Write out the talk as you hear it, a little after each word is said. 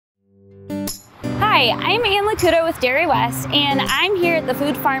Hi, I'm Ann Lacuto with Dairy West, and I'm here at the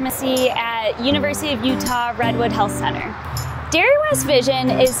food pharmacy at University of Utah Redwood Health Center. Dairy West's vision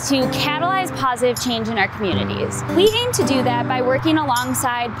is to catalyze positive change in our communities. We aim to do that by working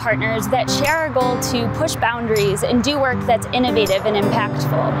alongside partners that share our goal to push boundaries and do work that's innovative and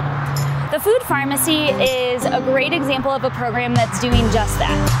impactful. The food pharmacy is a great example of a program that's doing just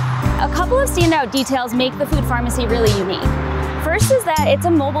that. A couple of standout details make the food pharmacy really unique. First is that it's a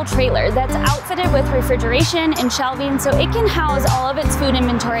mobile trailer that's outfitted with refrigeration and shelving so it can house all of its food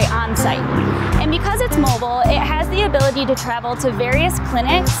inventory on site. And because it's mobile, it has the ability to travel to various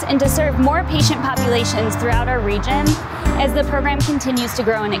clinics and to serve more patient populations throughout our region as the program continues to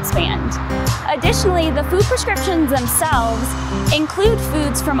grow and expand. Additionally, the food prescriptions themselves include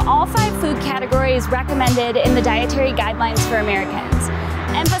foods from all 5 food categories recommended in the Dietary Guidelines for Americans,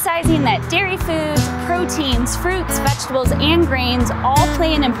 emphasizing that dairy foods, proteins, fruits, vegetables, and grains all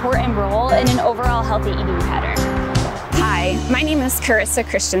play an important role in an overall healthy eating pattern. Hi, my name is Carissa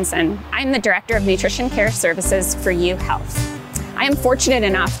Christensen. I'm the Director of Nutrition Care Services for U Health. I am fortunate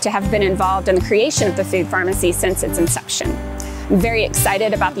enough to have been involved in the creation of the food pharmacy since its inception. I'm very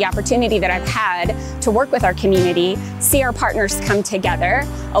excited about the opportunity that I've had to work with our community, see our partners come together,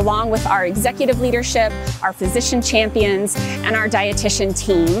 along with our executive leadership, our physician champions, and our dietitian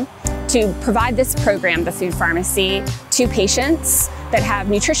team to provide this program, the food pharmacy, to patients that have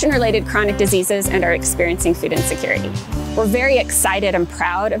nutrition-related chronic diseases and are experiencing food insecurity. We're very excited and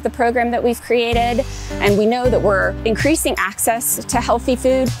proud of the program that we've created, and we know that we're increasing access to healthy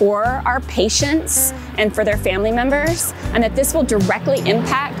food for our patients and for their family members, and that this will directly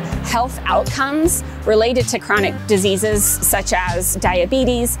impact health outcomes related to chronic diseases such as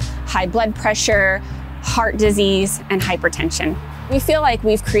diabetes, high blood pressure, heart disease, and hypertension. We feel like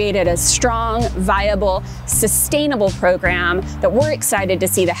we've created a strong, viable, sustainable program that we're excited to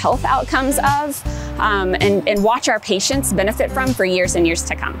see the health outcomes of and watch our patients benefit from for years and years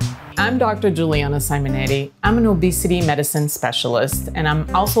to come. I'm Dr. Juliana Simonetti. I'm an obesity medicine specialist, and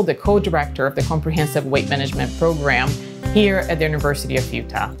I'm also the co-director of the Comprehensive Weight Management Program here at the University of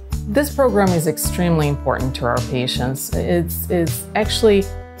Utah. This program is extremely important to our patients. It's actually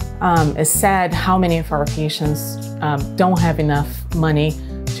sad how many of our patients don't have enough money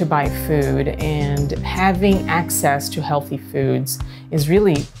to buy food, and having access to healthy foods is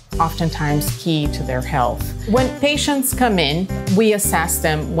really oftentimes key to their health. When patients come in, we assess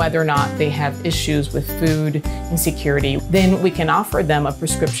them whether or not they have issues with food insecurity. Then we can offer them a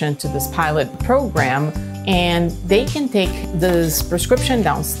prescription to this pilot program, and they can take this prescription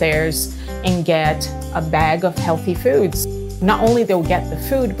downstairs and get a bag of healthy foods. Not only they'll get the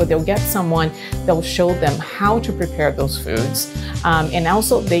food, but they'll get someone that will show them how to prepare those foods. And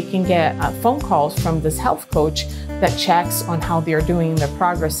also they can get phone calls from this health coach that checks on how they're doing their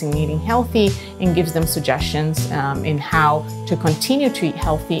progress in eating healthy and gives them suggestions in how to continue to eat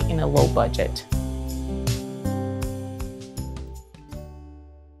healthy in a low budget.